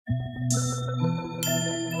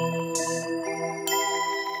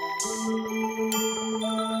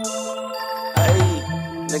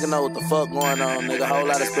nigga know what the fuck going on, nigga. Whole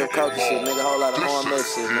lot of spit coke shit, nigga. Whole lot of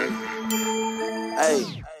OMS shit, nigga.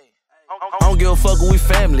 Hey. I don't give a fuck when we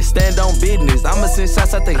family, stand on business. I'ma send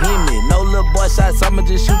shots out the Hemi. No little boy shots, I'ma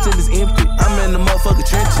just shoot till it's empty. I'm in the motherfucking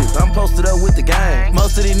trenches, I'm posted up with the gang.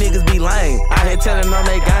 Most of these niggas be lame, I ain't telling on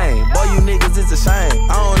they game. Boy, you niggas, it's a shame.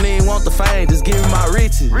 I don't even want the fame, just give me my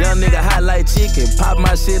riches. Young nigga hot like chicken, pop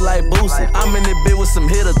my shit like Boosie. I'm in this bitch with some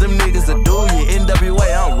hitters, them niggas a do you. NWA,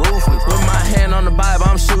 I'm ruthless. With my hand on the Bible,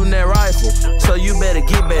 I'm shooting that rifle. So you better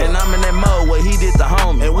get back. And I'm in that mode where he did the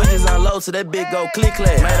homie. And we just unload so that bitch go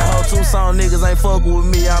click-clack. Made a whole 2 song, niggas ain't fucking with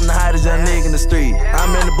me. I'm the hottest young nigga in the street.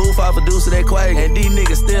 I'm in the booth, I produce that Quake. And these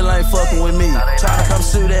niggas still ain't fucking with me. Tryna come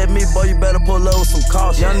shoot at me, boy, you better pull up with some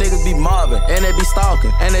caution. Young niggas be mobbing, and they be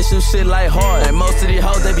stalking, and they shoot shit like hard. And most of these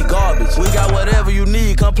hoes, they be garbage. We got whatever you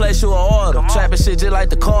need, come place you an order. Trapping shit just like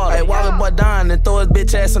the car. Hey, walk a boy down and throw his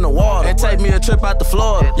bitch ass in the water. And take me a trip out to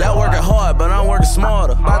Florida. Y'all working hard, but I'm working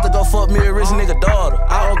smarter. About to go fuck me a rich nigga daughter.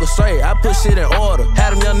 I orchestrate, I put shit in order.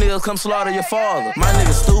 Had them young niggas come slaughter your father. My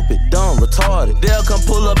niggas stupid, dumb, retarded. They'll come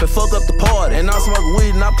pull up and fuck up the party. And I'm smoking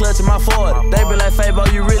weed and I'm clutching my 40. They be like, Fabo,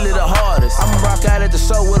 you really the hardest. I'ma rock out at the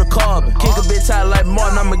show with a carbon. Kick a bitch out like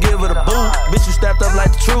Martin, I'ma give it a boot. Bitch, you strapped up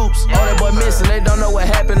like the troops. All that boy missing, they don't know what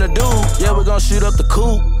happened to dude. Yeah, we gon' shoot up the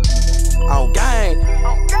coupe. On gang.